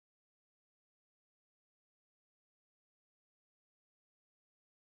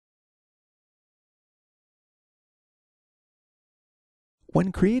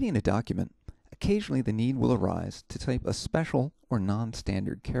When creating a document, occasionally the need will arise to type a special or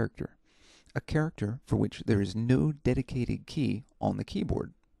non-standard character, a character for which there is no dedicated key on the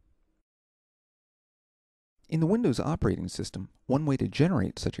keyboard. In the Windows operating system, one way to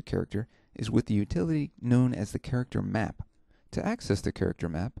generate such a character is with the utility known as the character map. To access the character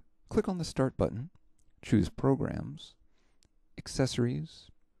map, click on the Start button, choose Programs, Accessories,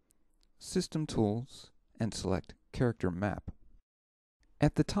 System Tools, and select Character Map.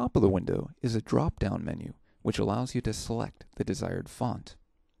 At the top of the window is a drop-down menu which allows you to select the desired font.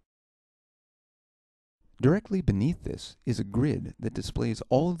 Directly beneath this is a grid that displays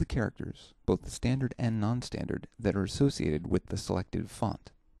all of the characters, both the standard and non-standard, that are associated with the selected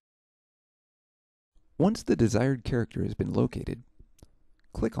font. Once the desired character has been located,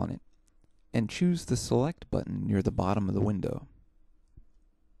 click on it and choose the Select button near the bottom of the window.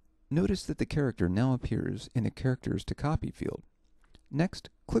 Notice that the character now appears in the Characters to Copy field. Next,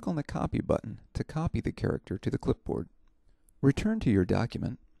 click on the Copy button to copy the character to the clipboard. Return to your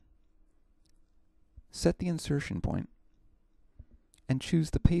document, set the insertion point, and choose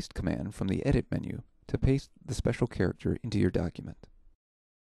the Paste command from the Edit menu to paste the special character into your document.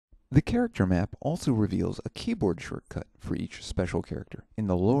 The character map also reveals a keyboard shortcut for each special character in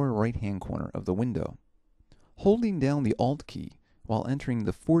the lower right-hand corner of the window. Holding down the Alt key while entering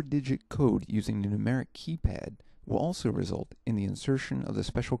the 4-digit code using the numeric keypad will also result in the insertion of the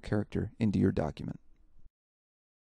special character into your document.